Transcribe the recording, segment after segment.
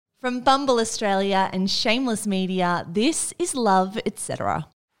From Bumble Australia and Shameless Media, this is Love, Etc.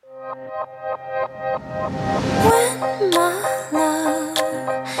 When my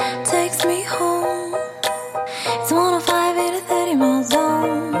love takes me home, it's 105 in a 30 mile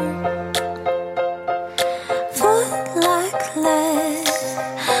zone. Foot like lead,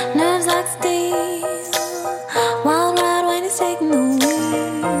 nerves like steel, wild ride when it's taking the wheel.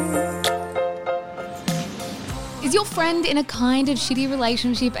 Is your friend in a kind of shitty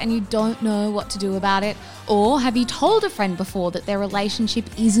relationship and you don't know what to do about it? Or have you told a friend before that their relationship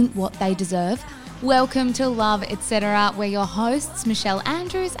isn't what they deserve? Welcome to Love, Etc. We're your hosts, Michelle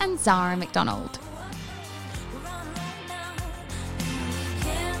Andrews and Zara McDonald.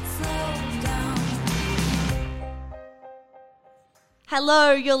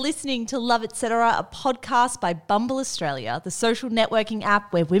 Hello, you're listening to Love Etc., a podcast by Bumble Australia, the social networking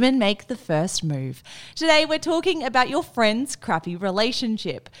app where women make the first move. Today, we're talking about your friend's crappy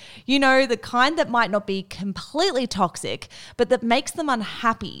relationship. You know, the kind that might not be completely toxic, but that makes them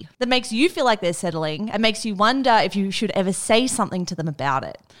unhappy, that makes you feel like they're settling and makes you wonder if you should ever say something to them about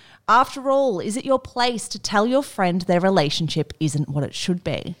it. After all, is it your place to tell your friend their relationship isn't what it should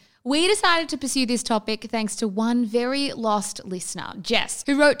be? We decided to pursue this topic thanks to one very lost listener, Jess,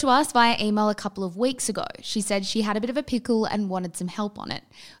 who wrote to us via email a couple of weeks ago. She said she had a bit of a pickle and wanted some help on it.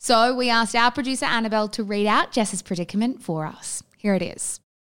 So we asked our producer Annabelle to read out Jess's predicament for us. Here it is.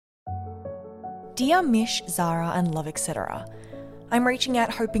 Dear Mish, Zara and Love Etc. I'm reaching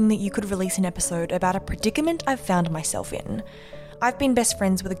out hoping that you could release an episode about a predicament I've found myself in. I've been best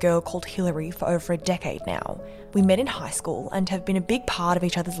friends with a girl called Hillary for over a decade now. We met in high school and have been a big part of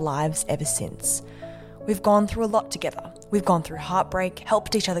each other's lives ever since. We've gone through a lot together. We've gone through heartbreak,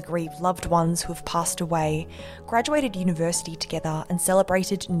 helped each other grieve loved ones who have passed away, graduated university together and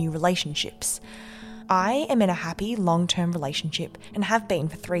celebrated new relationships. I am in a happy long-term relationship and have been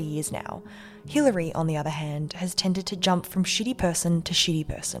for 3 years now. Hillary, on the other hand, has tended to jump from shitty person to shitty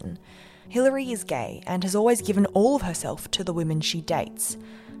person. Hillary is gay and has always given all of herself to the women she dates.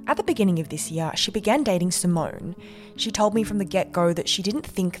 At the beginning of this year, she began dating Simone. She told me from the get-go that she didn't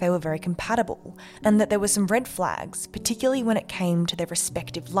think they were very compatible and that there were some red flags, particularly when it came to their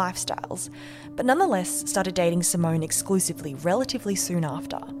respective lifestyles, but nonetheless started dating Simone exclusively relatively soon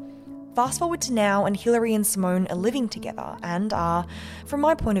after. Fast forward to now, and Hillary and Simone are living together and are, from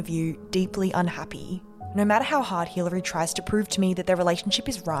my point of view, deeply unhappy. No matter how hard Hillary tries to prove to me that their relationship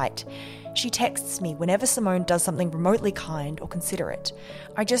is right, she texts me whenever Simone does something remotely kind or considerate.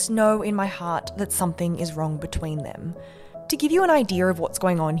 I just know in my heart that something is wrong between them. To give you an idea of what's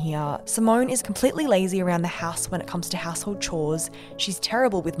going on here, Simone is completely lazy around the house when it comes to household chores, she's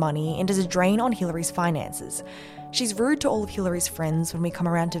terrible with money and is a drain on Hillary's finances. She's rude to all of Hillary's friends when we come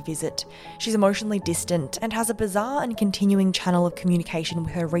around to visit. She's emotionally distant and has a bizarre and continuing channel of communication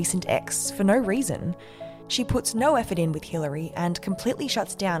with her recent ex for no reason. She puts no effort in with Hillary and completely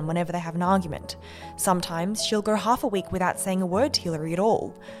shuts down whenever they have an argument. Sometimes she'll go half a week without saying a word to Hillary at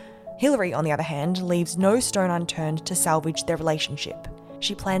all. Hillary, on the other hand, leaves no stone unturned to salvage their relationship.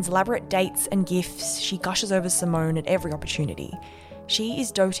 She plans elaborate dates and gifts. She gushes over Simone at every opportunity. She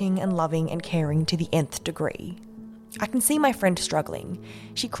is doting and loving and caring to the nth degree. I can see my friend struggling.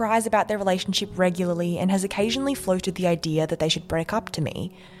 She cries about their relationship regularly and has occasionally floated the idea that they should break up to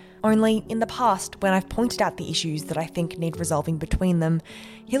me. Only, in the past, when I've pointed out the issues that I think need resolving between them,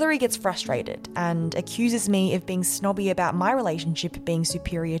 Hillary gets frustrated and accuses me of being snobby about my relationship being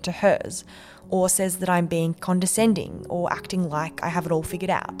superior to hers, or says that I'm being condescending or acting like I have it all figured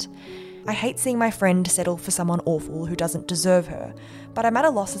out. I hate seeing my friend settle for someone awful who doesn't deserve her, but I'm at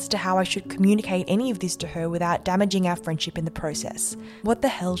a loss as to how I should communicate any of this to her without damaging our friendship in the process. What the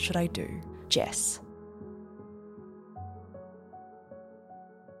hell should I do? Jess.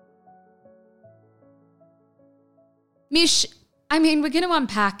 Mish, I mean, we're going to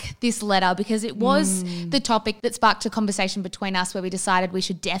unpack this letter because it was the topic that sparked a conversation between us where we decided we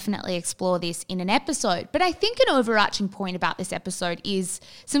should definitely explore this in an episode. But I think an overarching point about this episode is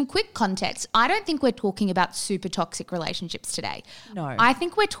some quick context. I don't think we're talking about super toxic relationships today. No. I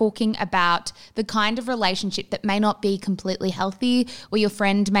think we're talking about the kind of relationship that may not be completely healthy, where your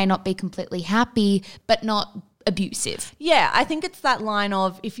friend may not be completely happy, but not abusive. Yeah, I think it's that line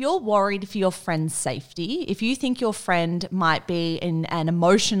of if you're worried for your friend's safety, if you think your friend might be in an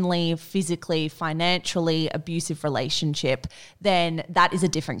emotionally, physically, financially abusive relationship, then that is a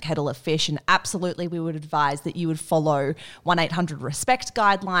different kettle of fish. And absolutely we would advise that you would follow 1-800-RESPECT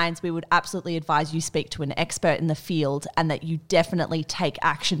guidelines. We would absolutely advise you speak to an expert in the field and that you definitely take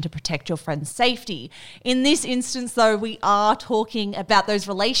action to protect your friend's safety. In this instance, though, we are talking about those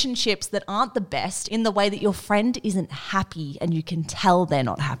relationships that aren't the best in the way that your friend friend isn't happy and you can tell they're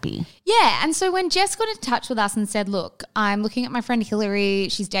not happy. Yeah, and so when Jess got in touch with us and said, look, I'm looking at my friend Hillary,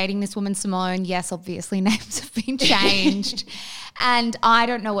 she's dating this woman Simone. Yes, obviously names have been changed. And I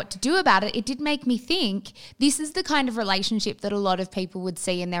don't know what to do about it. It did make me think this is the kind of relationship that a lot of people would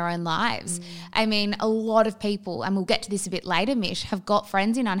see in their own lives. I mean, a lot of people, and we'll get to this a bit later, Mish, have got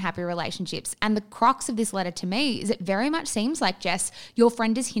friends in unhappy relationships. And the crux of this letter to me is it very much seems like, Jess, your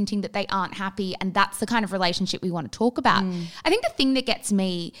friend is hinting that they aren't happy, and that's the kind of relationship we want to talk about. I think the thing that gets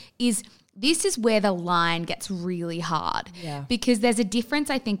me is this is where the line gets really hard because there's a difference,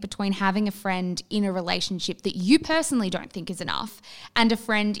 I think, between having a friend in a relationship that you personally don't think is enough and a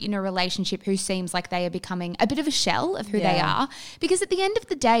friend in a relationship who seems like they are becoming a bit of a shell of who they are. Because at the end of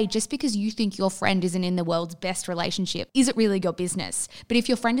the day, just because you think your friend isn't in the world's best relationship, is it really your business? But if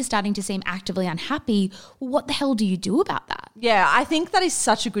your friend is starting to seem actively unhappy, well, what the hell do you do about that? Yeah, I think that is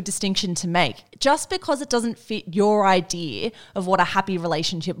such a good distinction to make. Just because it doesn't fit your idea of what a happy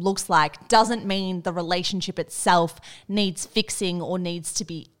relationship looks like doesn't mean the relationship itself needs fixing or needs to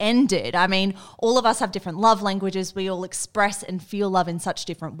be ended. I mean, all of us have different love languages. We all express and feel love in such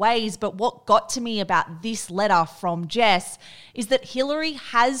different ways. But what got to me about this letter from Jess is that Hillary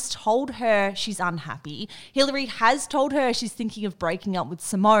has told her she's unhappy. Hillary has told her she's thinking of breaking up with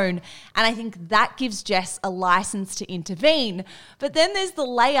Simone. And I think that gives Jess a license to intervene. But then there's the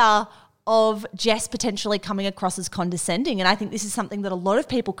layer of Jess potentially coming across as condescending. And I think this is something that a lot of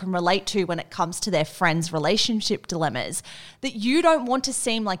people can relate to when it comes to their friends' relationship dilemmas, that you don't want to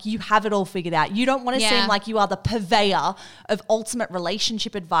seem like you have it all figured out. You don't want to seem like you are the purveyor of ultimate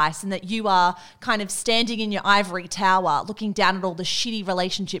relationship advice and that you are kind of standing in your ivory tower looking down at all the shitty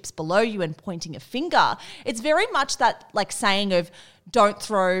relationships below you and pointing a finger. It's very much that like saying of don't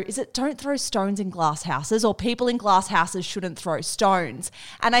throw stones in glass houses, or people in glass houses shouldn't throw stones.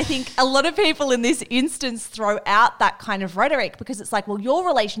 And I think a lot of people in this instance throw out that kind of rhetoric because it's like, well, your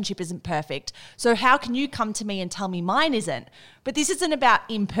relationship isn't perfect, so how can you come to me and tell me mine isn't? But this isn't about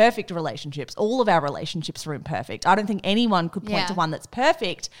imperfect relationships. All of our relationships are imperfect. I don't think anyone could point to one that's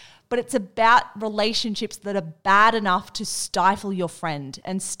perfect, but it's about relationships that are bad enough to stifle your friend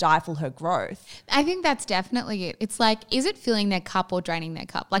and stifle her growth. I think that's definitely it. It's like, is it filling their cup or draining their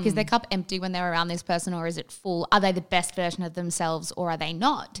cup? Like, is their cup empty when they're around this person, or is it full? Are they the best version of themselves, or are they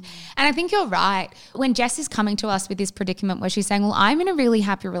not? And I think you're right. When Jess is coming to us with this predicament where she's saying, well, I'm in a really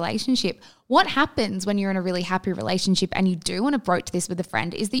happy relationship. What happens when you're in a really happy relationship and you do want to broach this with a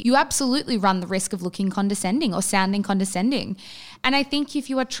friend is that you absolutely run the risk of looking condescending or sounding condescending. And I think if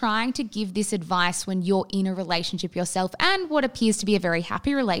you are trying to give this advice when you're in a relationship yourself and what appears to be a very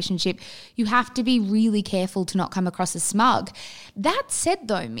happy relationship, you have to be really careful to not come across as smug. That said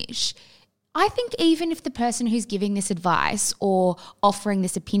though, Mish, I think even if the person who's giving this advice or offering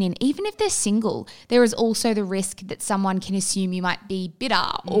this opinion, even if they're single, there is also the risk that someone can assume you might be bitter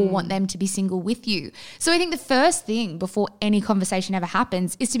or want them to be single with you. So I think the first thing before any conversation ever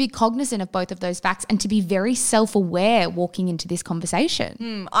happens is to be cognizant of both of those facts and to be very self-aware walking into this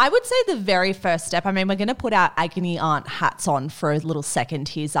conversation. I would say the very first step, I mean, we're going to put our agony aunt hats on for a little second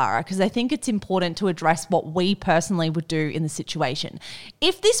here, Zara, because I think it's important to address what we personally would do in the situation.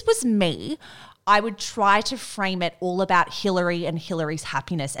 If this was me, I would try to frame it all about Hillary and Hillary's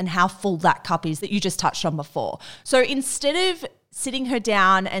happiness and how full that cup is that you just touched on before. So instead of sitting her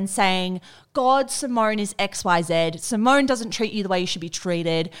down and saying, God, Simone is XYZ. Simone doesn't treat you the way you should be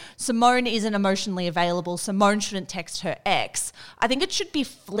treated. Simone isn't emotionally available. Simone shouldn't text her ex. I think it should be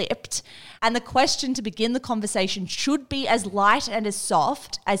flipped. And the question to begin the conversation should be as light and as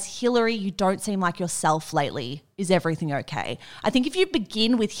soft as, Hillary, you don't seem like yourself lately. Is everything okay? I think if you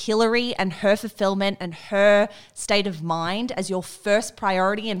begin with Hillary and her fulfillment and her state of mind as your first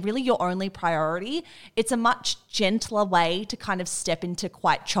priority and really your only priority, it's a much gentler way to kind of step into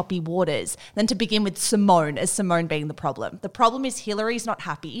quite choppy waters than to begin with Simone as Simone being the problem. The problem is Hillary's not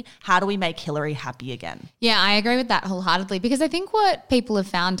happy. How do we make Hillary happy again? Yeah, I agree with that wholeheartedly, because I think what people have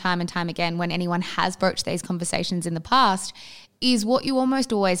found time and time again when anyone has broached these conversations in the past is what you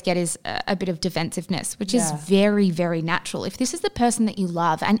almost always get is a bit of defensiveness, which is very, very natural. If this is the person that you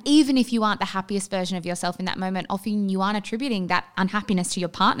love, and even if you aren't the happiest version of yourself in that moment, often you aren't attributing that unhappiness to your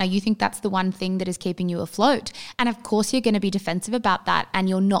partner. You think that's the one thing that is keeping you afloat. And of course you're going to be defensive about that, and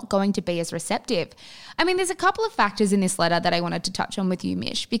you're not going to be as receptive. I mean, there's a couple of factors in this letter that I wanted to touch on with you,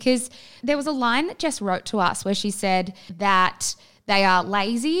 Mish, because there was a line that Jess wrote to us where she said that they are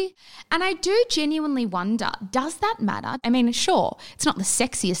lazy. And I do genuinely wonder, does that matter? I mean, sure, it's not the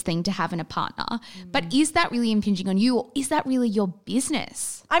sexiest thing to have in a partner, but is that really impinging on you, or is that really your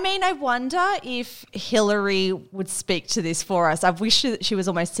business? I mean, I wonder if Hillary would speak to this for us. I wish that she was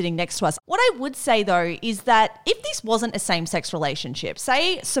almost sitting next to us. What I would say, though, is that if this wasn't a same-sex relationship,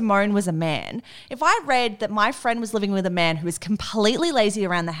 say Simone was a man, if I read that my friend was living with a man who was completely lazy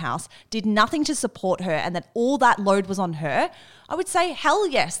around the house, did nothing to support her, and that all that load was on her, I would say, hell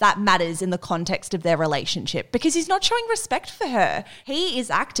yes, that matters in the context of their relationship, because he's not showing respect for her. He is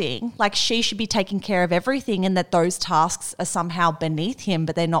acting like she should be taking care of everything and that those tasks are somehow beneath him,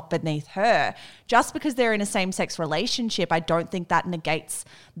 but they're not beneath her. Just because they're in a same-sex relationship, I don't think that negates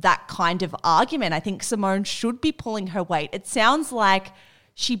that kind of argument. I think Simone should be pulling her weight. It sounds like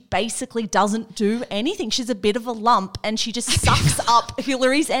she basically doesn't do anything. She's a bit of a lump and she just sucks up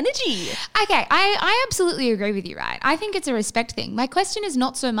Hillary's energy. Okay, I absolutely agree with you, right? I think it's a respect thing. My question is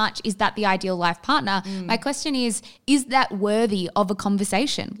not so much, is that the ideal life partner? My question is that worthy of a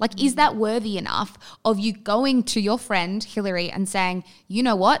conversation? Like, is that worthy enough of you going to your friend Hillary and saying, you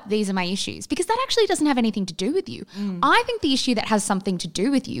know what, these are my issues? Because that actually doesn't have anything to do with you. I think the issue that has something to do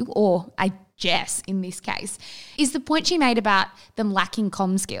with you, or Jess in this case, is the point she made about them lacking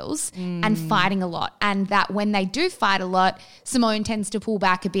comm skills and fighting a lot, and that when they do fight a lot, Simone tends to pull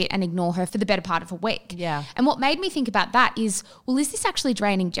back a bit and ignore her for the better part of a week. Yeah. And what made me think about that is, well, is this actually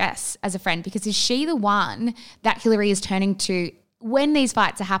draining Jess as a friend? Because is she the one that Hillary is turning to when these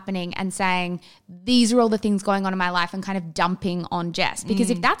fights are happening and saying, these are all the things going on in my life, and kind of dumping on Jess? Because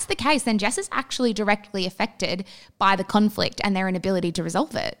if that's the case, then Jess is actually directly affected by the conflict and their inability to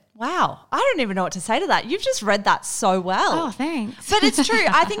resolve it. Wow. I don't even know what to say to that. You've just read that so well. Oh, thanks. But it's true.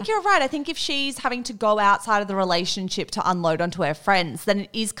 I think you're right. I think if she's having to go outside of the relationship to unload onto her friends, then it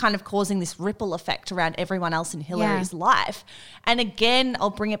is kind of causing this ripple effect around everyone else in Hillary's life. And again, I'll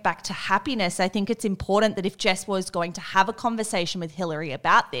bring it back to happiness. I think it's important that if Jess was going to have a conversation with Hillary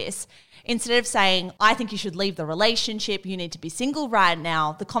about this, instead of saying, I think you should leave the relationship, you need to be single right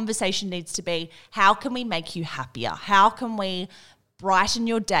now, the conversation needs to be, how can we make you happier? How can we brighten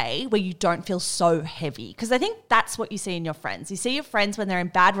your day where you don't feel so heavy? Because I think that's what you see in your friends. You see your friends when they're in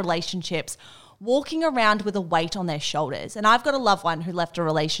bad relationships walking around with a weight on their shoulders. And I've got a loved one who left a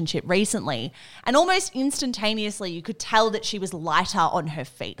relationship recently, and almost instantaneously you could tell that she was lighter on her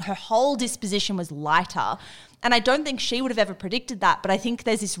feet. Her whole disposition was lighter. And I don't think she would have ever predicted that, but I think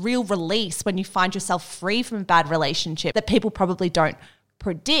there's this real release when you find yourself free from a bad relationship that people probably don't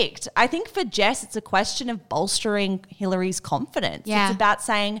predict. I think for Jess, it's a question of bolstering Hillary's confidence. Yeah. It's about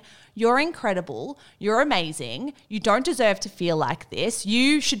saying, you're incredible, you're amazing, you don't deserve to feel like this,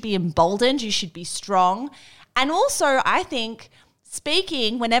 you should be emboldened, you should be strong. And also, I think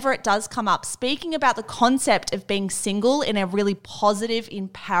speaking, whenever it does come up, speaking about the concept of being single in a really positive,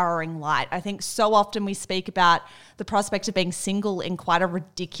 empowering light. I think so often we speak about the prospect of being single in quite a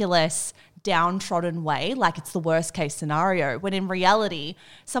ridiculous, downtrodden way, like it's the worst case scenario, when in reality,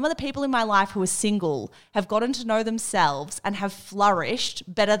 some of the people in my life who are single have gotten to know themselves and have flourished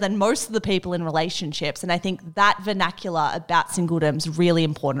better than most of the people in relationships. And I think that vernacular about singledom is really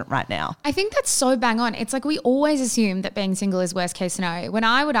important right now. I think that's so bang on. It's like we always assume that being single is worst case scenario, when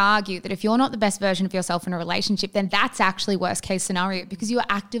I would argue that if you're not the best version of yourself in a relationship, then that's actually worst case scenario, because you are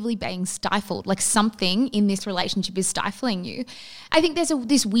actively being stifled. Like something in this relationship is stifling you. I think there's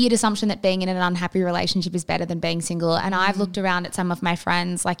this weird assumption that being in an unhappy relationship is better than being single. And I've looked around at some of my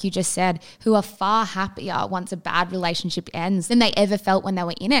friends, like you just said, who are far happier once a bad relationship ends than they ever felt when they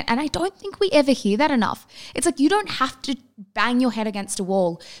were in it. And I don't think we ever hear that enough. It's like you don't have to bang your head against a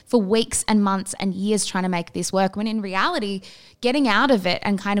wall for weeks and months and years trying to make this work, when in reality, getting out of it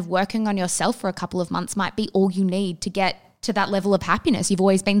and kind of working on yourself for a couple of months might be all you need to get to that level of happiness you've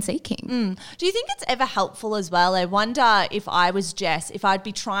always been seeking. Do you think it's ever helpful as well? I wonder if I was Jess, if I'd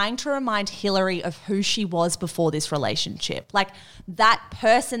be trying to remind Hillary of who she was before this relationship. Like that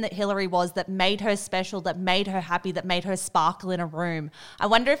person that Hillary was, that made her special, that made her happy, that made her sparkle in a room. I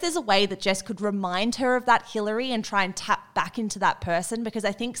wonder if there's a way that Jess could remind her of that Hillary and try and tap back into that person, because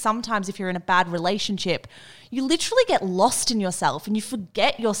I think sometimes if you're in a bad relationship, you literally get lost in yourself and you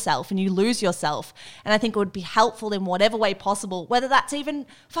forget yourself and you lose yourself. And I think it would be helpful in whatever way possible, whether that's even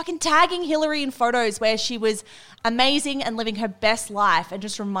fucking tagging Hillary in photos where she was amazing and living her best life and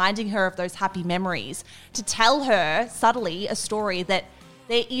just reminding her of those happy memories, to tell her subtly a story that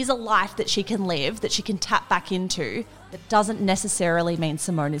there is a life that she can live, that she can tap back into, that doesn't necessarily mean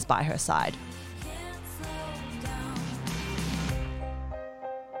Simone is by her side.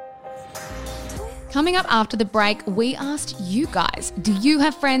 Coming up after the break, we asked you guys, do you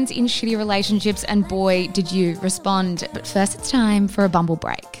have friends in shitty relationships? And boy, did you respond. But first, it's time for a Bumble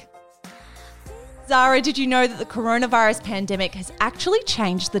break. Zara, did you know that the coronavirus pandemic has actually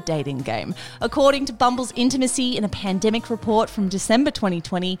changed the dating game? According to Bumble's Intimacy in a Pandemic report from December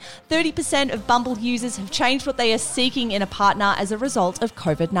 2020, 30% of Bumble users have changed what they are seeking in a partner as a result of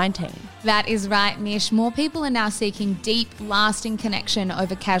COVID-19. That is right, Mish. More people are now seeking deep, lasting connection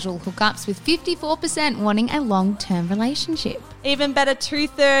over casual hookups, with 54% wanting a long-term relationship. Even better,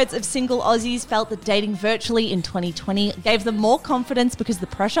 2/3 of single Aussies felt that dating virtually in 2020 gave them more confidence because the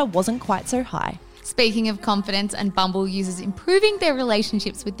pressure wasn't quite so high. Speaking of confidence and Bumble users improving their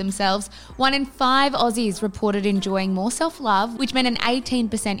relationships with themselves, 1 in 5 Aussies reported enjoying more self-love, which meant an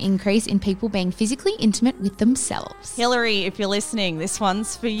 18% increase in people being physically intimate with themselves. Hillary, if you're listening, this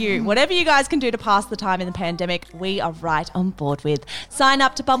one's for you. Whatever you guys can do to pass the time in the pandemic, we are right on board with. Sign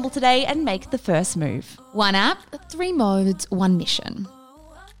up to Bumble today and make the first move. 1 app, 3 modes, 1 mission.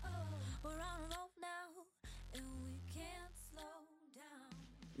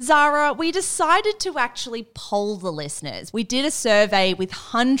 Zara, we decided to actually poll the listeners. We did a survey with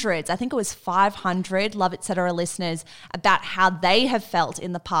hundreds, I think it was 500 Love Etc. listeners, about how they have felt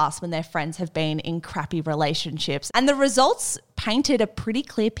in the past when their friends have been in crappy relationships. And the results painted a pretty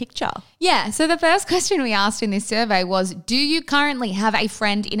clear picture. Yeah, so the first question we asked in this survey was, do you currently have a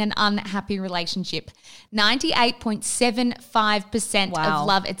friend in an unhappy relationship? 98.75% of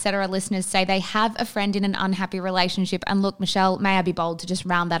Love Etc. listeners say they have a friend in an unhappy relationship. And look, Michelle, may I be bold to just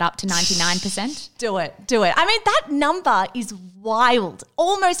round that up to 99%? Do it. I mean, that number is wild.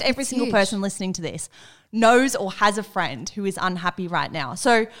 Almost every single huge. person listening to this knows or has a friend who is unhappy right now.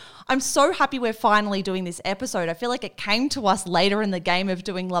 So I'm so happy we're finally doing this episode. I feel like it came to us later in the game of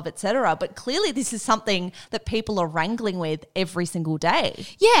doing Love Etc., but clearly this is something that people are wrangling with every single day.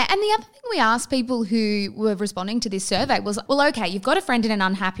 Yeah, and the other thing we asked people who were responding to this survey was, well, okay, you've got a friend in an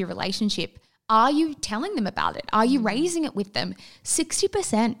unhappy relationship. Are you telling them about it? Are you raising it with them?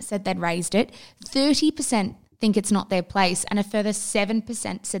 60% said they'd raised it. 30% think it's not their place. And a further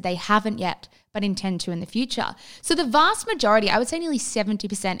 7% said they haven't yet, but intend to in the future. So the vast majority, I would say nearly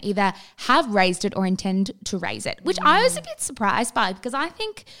 70%, either have raised it or intend to raise it, which I was a bit surprised by, because I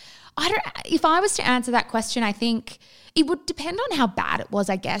think, if I was to answer that question, I think it would depend on how bad it was,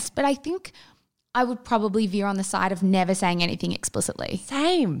 I guess. But I think I would probably veer on the side of never saying anything explicitly.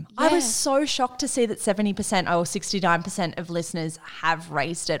 Same. I Yeah. was so shocked to see that 70% or 69% of listeners have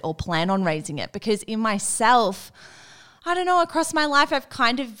raised it or plan on raising it, because in myself, I don't know, across my life, I've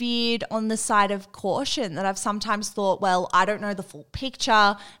kind of veered on the side of caution, that I've sometimes thought, well, I don't know the full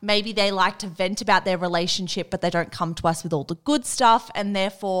picture. Maybe they like to vent about their relationship, but they don't come to us with all the good stuff. And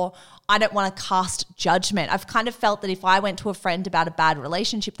therefore, I don't want to cast judgment. I've kind of felt that if I went to a friend about a bad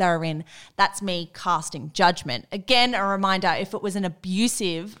relationship they were in, that's me casting judgment. Again, a reminder, if it was an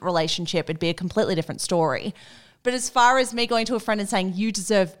abusive relationship, it'd be a completely different story. But as far as me going to a friend and saying, you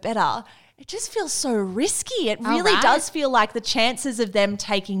deserve better, it just feels so risky. It really does feel like the chances of them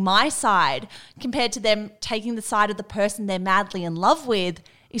taking my side compared to them taking the side of the person they're madly in love with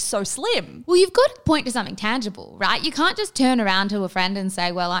is so slim. Well, you've got to point to something tangible, right? You can't just turn around to a friend and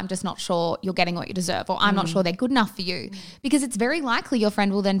say, well, I'm just not sure you're getting what you deserve, or I'm not sure they're good enough for you, because it's very likely your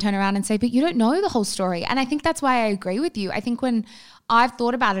friend will then turn around and say, but you don't know the whole story. And I think that's why I agree with you. I think when I've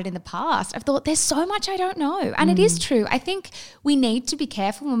thought about it in the past, I've thought there's so much I don't know. And it is true. I think we need to be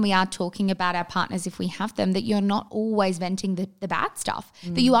careful when we are talking about our partners, if we have them, that you're not always venting the bad stuff,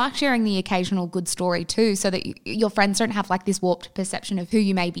 that you are sharing the occasional good story too, so that your friends don't have like this warped perception of who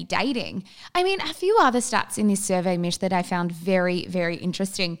you may be dating. I mean, a few other stats in this survey, Mish, that I found very, very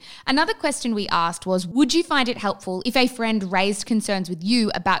interesting. Another question we asked was, would you find it helpful if a friend raised concerns with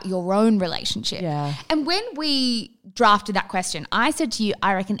you about your own relationship? Yeah. And when we drafted that question, I said to you,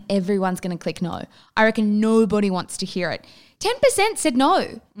 I reckon everyone's going to click no. I reckon nobody wants to hear it. 10% said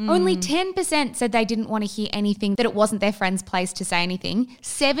no. Only 10% said they didn't want to hear anything, that it wasn't their friend's place to say anything.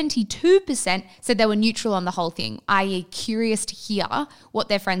 72% said they were neutral on the whole thing, i.e. curious to hear what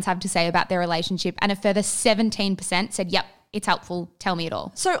their friends have to say about their relationship. And a further 17% said, yep, it's helpful, tell me it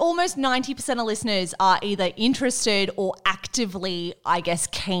all. So almost 90% of listeners are either interested or actively, I guess,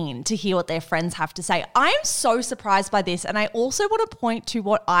 keen to hear what their friends have to say. I am so surprised by this. And I also want to point to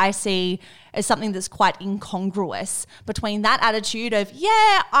what I see as something that's quite incongruous between that attitude of,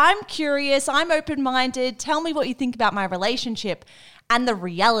 yeah, I'm curious, I'm open-minded, tell me what you think about my relationship, and the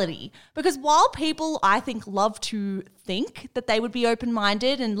reality. Because while people, I think, love to think that they would be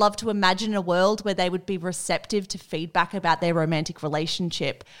open-minded and love to imagine a world where they would be receptive to feedback about their romantic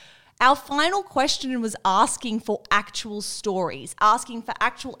relationship, Our final question was asking for actual stories, asking for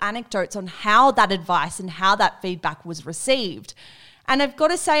actual anecdotes on how that advice and how that feedback was received. And I've got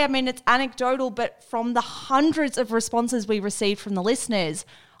to say, I mean, it's anecdotal, but from the hundreds of responses we received from the listeners,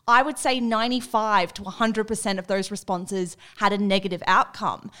 I would say 95 to 100% of those responses had a negative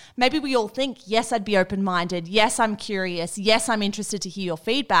outcome. Maybe we all think, yes, I'd be open-minded. Yes, I'm curious. Yes, I'm interested to hear your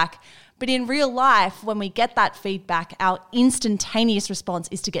feedback. But in real life, when we get that feedback, our instantaneous response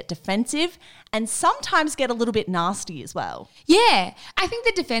is to get defensive and sometimes get a little bit nasty as well. Yeah, I think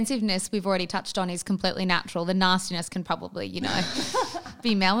the defensiveness we've already touched on is completely natural. The nastiness can probably,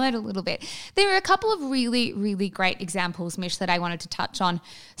 be mellowed a little bit. There are a couple of really, really great examples, Mish, that I wanted to touch on.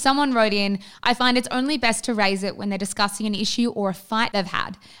 Someone wrote in, I find it's only best to raise it when they're discussing an issue or a fight they've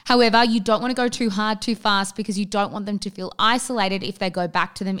had. However, you don't want to go too hard, too fast because you don't want them to feel isolated if they go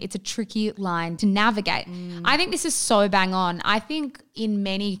back to them. It's a tricky line to navigate. I think this is so bang on. I think in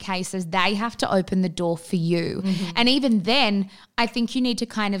many cases they have to open the door for you. And even then, I think you need to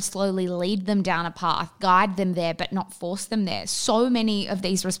kind of slowly lead them down a path, guide them there, but not force them there. So many of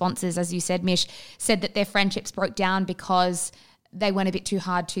these responses, as you said, Mish, said that their friendships broke down because they went a bit too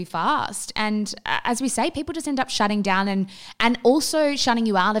hard, too fast. And as we say, people just end up shutting down and also shutting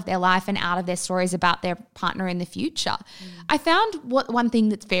you out of their life and out of their stories about their partner in the future. I found one thing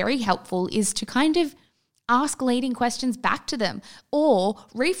that's very helpful is to kind of ask leading questions back to them or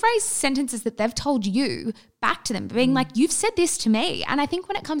rephrase sentences that they've told you back to them, being like, you've said this to me. And I think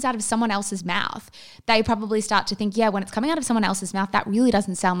when it comes out of someone else's mouth, they probably start to think, yeah, when it's coming out of someone else's mouth, that really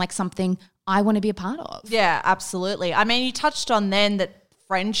doesn't sound like something I want to be a part of. Yeah, absolutely. I mean, you touched on then that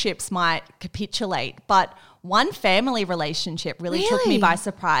friendships might capitulate, but one family relationship really took me by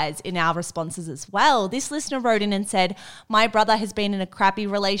surprise in our responses as well. This listener wrote in and said, my brother has been in a crappy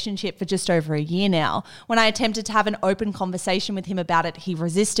relationship for just over a year now. When I attempted to have an open conversation with him about it, he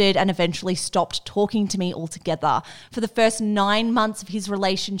resisted and eventually stopped talking to me altogether. For the first 9 months of his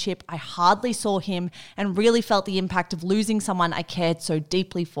relationship, I hardly saw him and really felt the impact of losing someone I cared so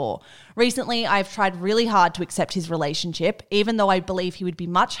deeply for. Recently, I've tried really hard to accept his relationship, even though I believe he would be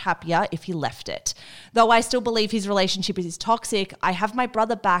much happier if he left it. Though I still believe his relationship is toxic, I have my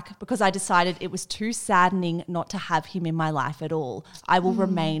brother back because I decided it was too saddening not to have him in my life at all. I will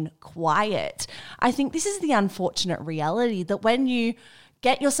remain quiet. I think this is the unfortunate reality that when you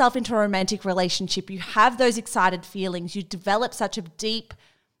get yourself into a romantic relationship, you have those excited feelings, you develop such a deep,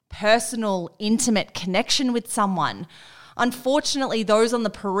 personal, intimate connection with someone. Unfortunately, those on the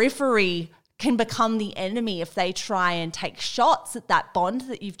periphery can become the enemy if they try and take shots at that bond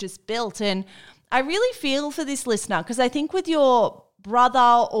that you've just built. And I really feel for this listener because I think with your brother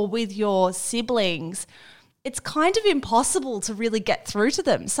or with your siblings, it's kind of impossible to really get through to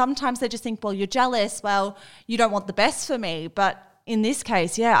them. Sometimes they just think, well, you're jealous. Well, you don't want the best for me. But in this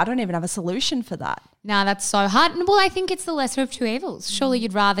case, I don't even have a solution for that. No, that's so hard. Well, I think it's the lesser of two evils. Surely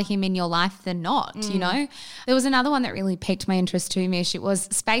you'd rather him in your life than not, There was another one that really piqued my interest too, Mish. It was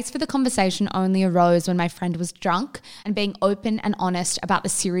space for the conversation only arose when my friend was drunk and being open and honest about the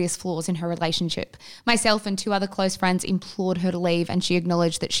serious flaws in her relationship. Myself and 2 other close friends implored her to leave and she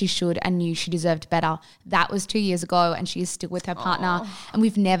acknowledged that she should and knew she deserved better. That was 2 years ago and she is still with her partner and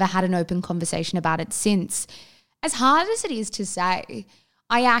we've never had an open conversation about it since. As hard as it is to say,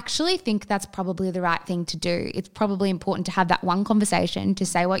 I actually think that's probably the right thing to do. It's probably important to have that one conversation to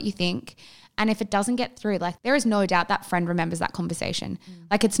say what you think. And if it doesn't get through, there is no doubt that friend remembers that conversation.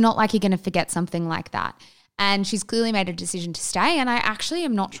 It's not like you're going to forget something like that. And she's clearly made a decision to stay. And I actually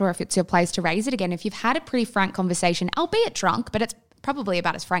am not sure if it's your place to raise it again. If you've had a pretty frank conversation, albeit drunk, but it's probably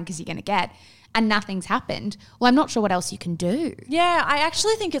about as frank as you're going to get, and nothing's happened, well, I'm not sure what else you can do. Yeah, I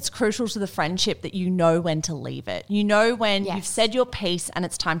actually think it's crucial to the friendship that you know when to leave it. You know when you've said your piece and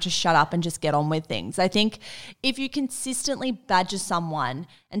it's time to shut up and just get on with things. I think if you consistently badger someone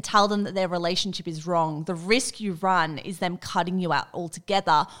and tell them that their relationship is wrong, the risk you run is them cutting you out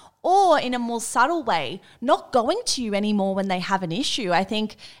altogether, or in a more subtle way, not going to you anymore when they have an issue. I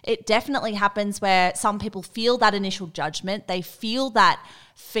think it definitely happens where some people feel that initial judgment, they feel that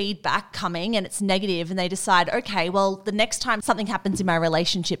feedback coming and it's negative and they decide, okay, well, the next time something happens in my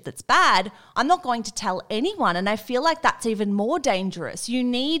relationship that's bad, I'm not going to tell anyone. And I feel like that's even more dangerous. You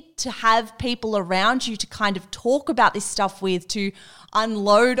need to have people around you to kind of talk about this stuff with, to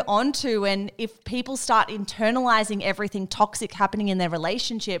unload onto. And if people start internalizing everything toxic happening in their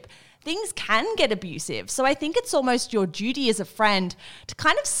relationship, things can get abusive. So I think it's almost your duty as a friend to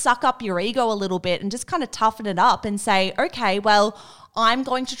kind of suck up your ego a little bit and just kind of toughen it up and say, okay, well, I'm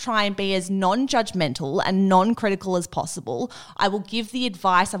going to try and be as non-judgmental and non-critical as possible. I will give the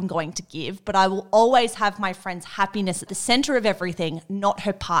advice I'm going to give, but I will always have my friend's happiness at the center of everything, not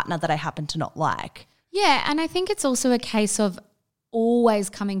her partner that I happen to not like. Yeah, and I think it's also a case of always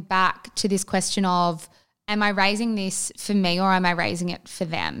coming back to this question of, am I raising this for me or am I raising it for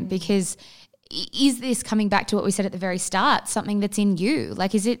them? Because is this, coming back to what we said at the very start, something that's in you?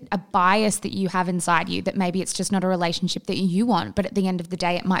 Like, is it a bias that you have inside you that maybe it's just not a relationship that you want, but at the end of the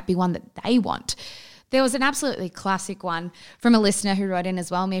day, it might be one that they want? There was an absolutely classic one from a listener who wrote in as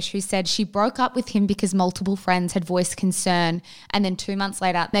well, Mish, who said she broke up with him because multiple friends had voiced concern, and then 2 months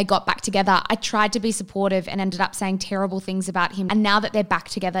later they got back together. I tried to be supportive and ended up saying terrible things about him, and now that they're back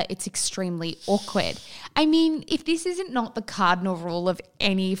together, it's extremely awkward. I mean, if this isn't not the cardinal rule of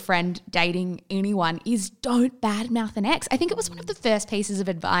any friend dating anyone, is don't badmouth an ex. I think it was one of the first pieces of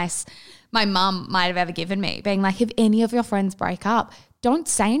advice my mum might have ever given me, being like, if any of your friends break up, don't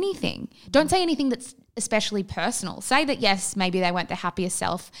say anything. Don't say anything that's especially personal. Say that, yes, maybe they weren't their happiest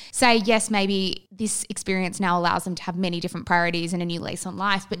self. Say, yes, maybe this experience now allows them to have many different priorities and a new lease on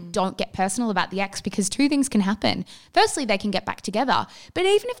life, but don't get personal about the ex, because two things can happen. Firstly, they can get back together. But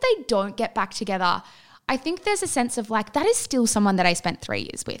even if they don't get back together, I think there's a sense of like, that is still someone that I spent 3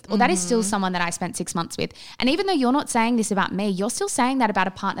 years with, or that is still someone that I spent 6 months with. And even though you're not saying this about me, you're still saying that about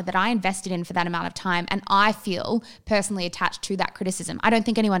a partner that I invested in for that amount of time. And I feel personally attached to that criticism. I don't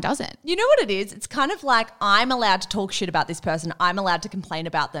think anyone does it. You know what it is? It's kind of like, I'm allowed to talk shit about this person. I'm allowed to complain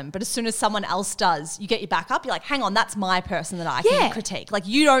about them. But as soon as someone else does, you get your back up. You're like, hang on, that's my person that I can critique. Like,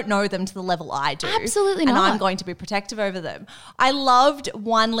 you don't know them to the level I do. Absolutely not. And I'm going to be protective over them. I loved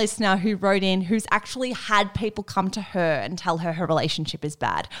one listener who wrote in who's actually had people come to her and tell her relationship is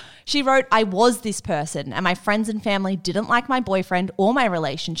bad. She wrote, I was this person and my friends and family didn't like my boyfriend or my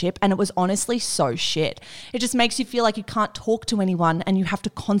relationship, and it was honestly so shit. It just makes you feel like you can't talk to anyone and you have to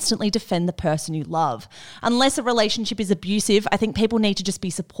constantly defend the person you love. Unless a relationship is abusive, I think people need to just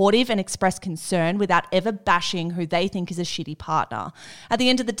be supportive and express concern without ever bashing who they think is a shitty partner. At the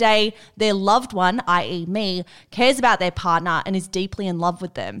end of the day, their loved one, i.e. me, cares about their partner and is deeply in love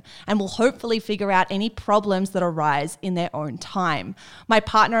with them and will hopefully figure out any problems that arise in their own time. My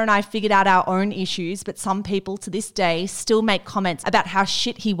partner and I figured out our own issues, but some people to this day still make comments about how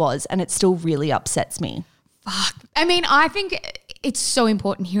shit he was, and it still really upsets me. Fuck. I mean, I think it's so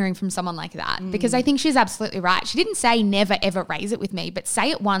important hearing from someone like that, because I think she's absolutely right. She didn't say never ever raise it with me, but say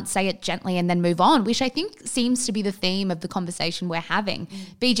it once, say it gently, and then move on, which I think seems to be the theme of the conversation we're having.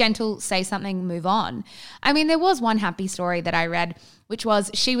 Be gentle, say something, move on. I mean, there was one happy story that I read, which was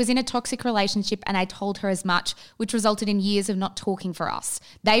she was in a toxic relationship and I told her as much, which resulted in years of not talking for us.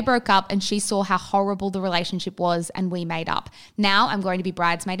 They broke up and she saw how horrible the relationship was and we made up. Now I'm going to be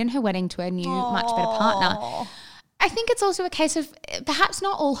bridesmaid in her wedding to a new, much better partner. I think it's also a case of perhaps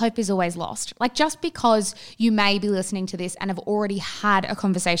not all hope is always lost. Like, just because you may be listening to this and have already had a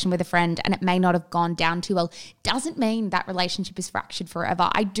conversation with a friend and it may not have gone down too well, doesn't mean that relationship is fractured forever.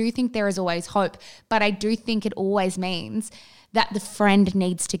 I do think there is always hope, but I do think it always means that the friend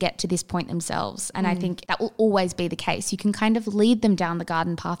needs to get to this point themselves. And I think that will always be the case. You can kind of lead them down the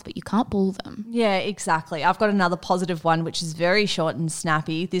garden path, but you can't bull them. Yeah, exactly. I've got another positive one, which is very short and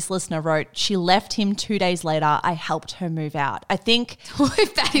snappy. This listener wrote, she left him 2 days later. I helped her move out. I think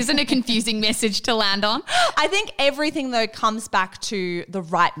if that isn't a confusing message to land on. I think everything, though, comes back to the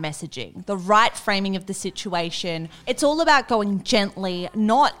right messaging, the right framing of the situation. It's all about going gently,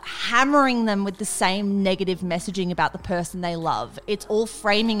 not hammering them with the same negative messaging about the person they love. It's all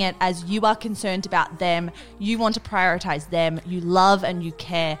framing it as you are concerned about them, you want to prioritize them, you love and you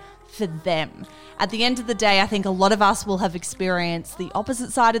care for them. At the end of the day, I think a lot of us will have experienced the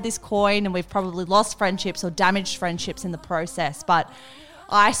opposite side of this coin, and we've probably lost friendships or damaged friendships in the process. But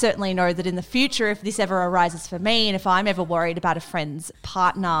I certainly know that in the future, if this ever arises for me, and if I'm ever worried about a friend's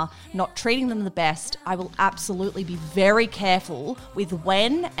partner not treating them the best, I will absolutely be very careful with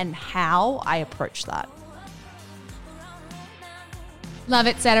when and how I approach that. Love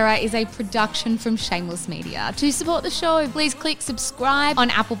Etc. is a production from Shameless Media. To support the show, please click subscribe on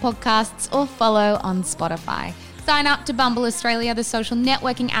Apple Podcasts or follow on Spotify. Sign up to Bumble Australia, the social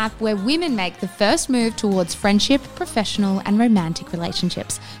networking app where women make the first move towards friendship, professional and romantic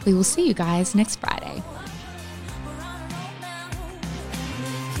relationships. We will see you guys next Friday.